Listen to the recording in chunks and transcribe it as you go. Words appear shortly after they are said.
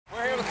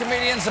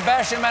comedian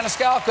Sebastian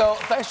Maniscalco.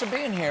 Thanks for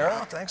being here.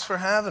 Oh, thanks for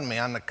having me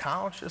on the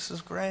couch. This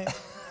is great.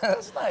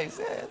 That's nice.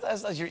 Yeah,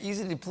 that's nice. You're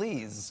easy to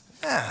please.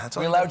 Yeah, that's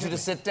all. We allowed you to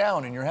sit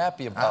down, and you're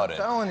happy about it. I'm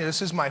telling you,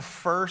 this is my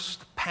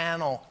first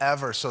panel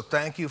ever, so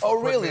thank you for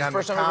putting me on the couch. Oh, really? The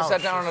first time you ever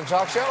sat down on a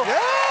talk show?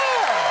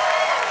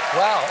 Yeah!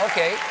 Wow,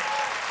 okay.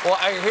 Well,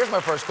 here's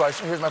my first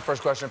question. Here's my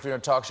first question for your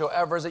talk show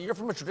ever. Is that you're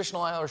from a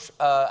traditional Irish,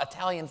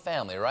 Italian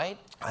family, right?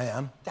 I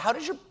am. How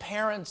did your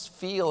parents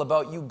feel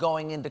about you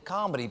going into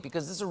comedy?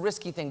 Because this is a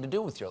risky thing to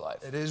do with your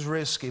life. It is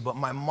risky, but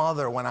my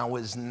mother, when I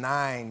was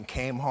 9,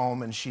 came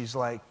home and she's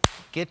like,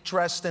 get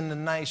dressed in a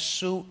nice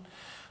suit.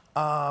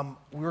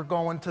 We're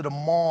going to the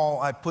mall.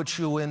 I put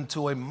you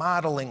into a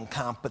modeling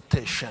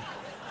competition.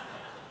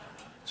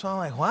 So I'm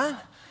like, what?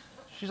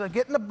 She's like,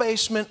 get in the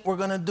basement. We're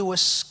going to do a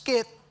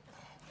skit.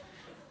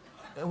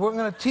 We're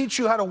going to teach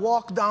you how to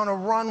walk down a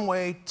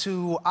runway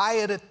to Eye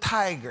of the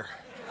Tiger.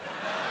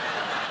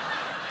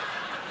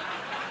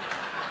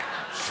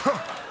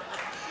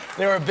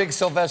 They were big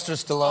Sylvester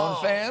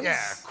Stallone fans?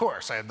 Yeah, of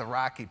course. I had the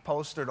Rocky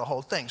poster, the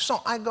whole thing.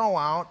 So I go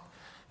out,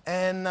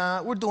 and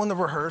we're doing the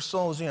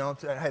rehearsals. You know,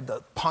 I had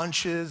the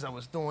punches. I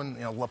was doing,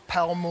 you know,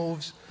 lapel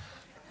moves.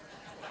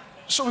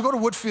 So we go to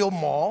Woodfield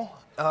Mall.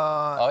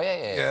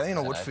 Yeah, you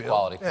know, a Woodfield.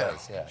 Quality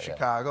place, yeah.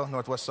 Chicago,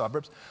 northwest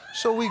suburbs.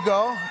 So we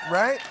go,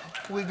 right?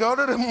 We go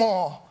to the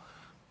mall.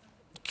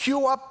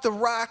 Cue up the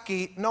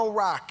Rocky, no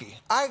Rocky.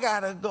 I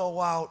gotta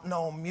go out,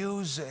 no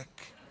music.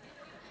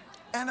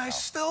 And I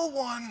still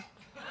won.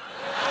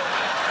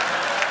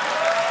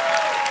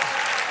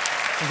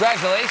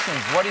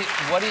 Congratulations. What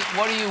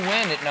do you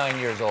win at 9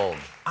 years old?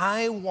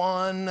 I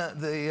won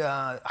the,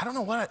 I don't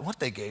know what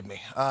they gave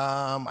me.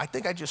 I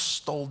think I just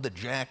stole the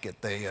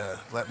jacket they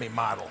let me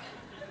model.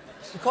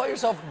 You call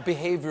yourself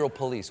behavioral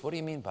police. What do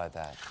you mean by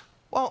that?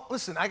 Well,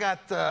 listen, I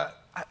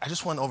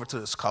just went over to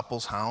this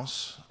couple's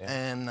house,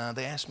 and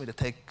they asked me to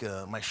take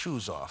my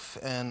shoes off,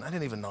 and I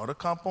didn't even know the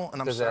couple,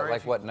 and I'm sorry. Is that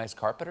like what, nice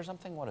carpet or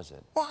something? What is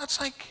it? Well,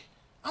 it's like,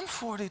 I'm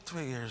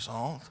 43 years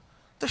old.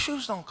 The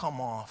shoes don't come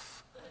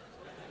off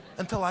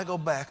until I go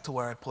back to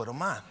where I put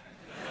them on.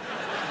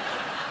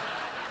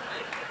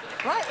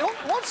 Right?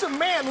 Once a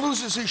man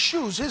loses his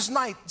shoes, his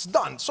night's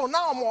done. So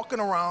now I'm walking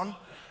around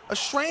a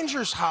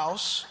stranger's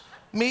house,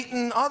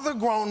 meeting other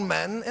grown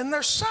men in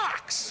their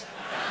socks.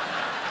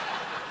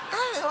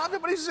 Right?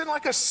 Everybody's in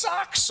like a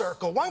sock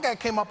circle. One guy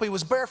came up, he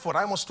was barefoot.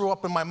 I almost threw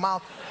up in my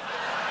mouth.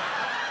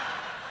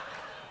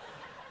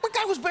 The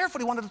guy was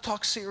barefoot. He wanted to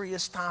talk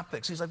serious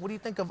topics. He's like, what do you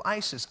think of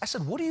ISIS? I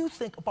said, what do you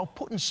think about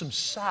putting some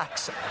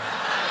socks on?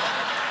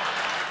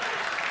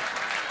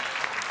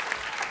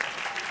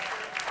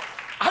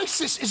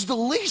 ISIS is the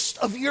least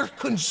of your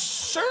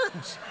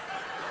concerns.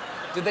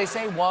 Did they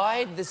say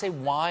why? Did they say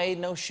why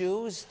no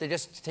shoes? They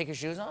just take your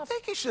shoes off? I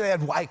think you should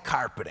have white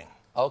carpeting.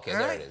 Okay,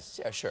 there it is.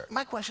 Yeah, sure.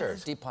 My question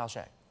is... Deep pile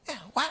shack. Yeah,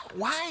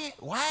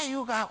 why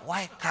you got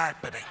white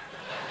carpeting?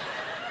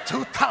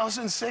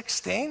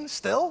 2016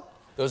 still?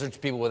 Those are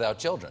people without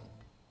children.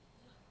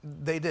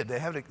 They did. They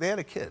had a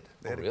kid.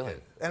 They had a really?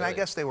 kid. And I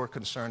guess they were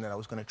concerned that I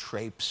was going to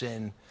traipse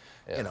in,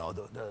 you know,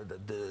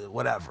 the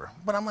whatever.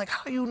 But I'm like,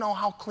 how do you know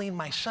how clean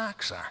my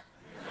socks are?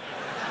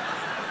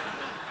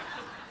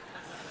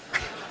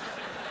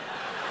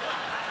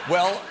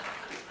 Well,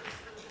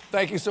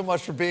 thank you so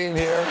much for being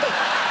here.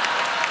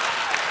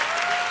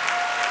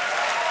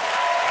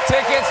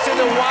 Tickets to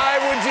the Why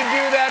Would You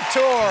Do That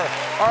tour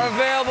are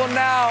available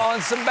now on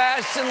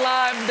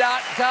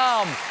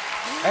SebastianLive.com.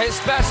 His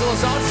special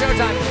is on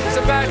Showtime.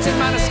 Sebastian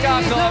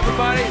Maniscalco,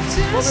 everybody.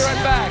 We'll be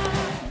right back.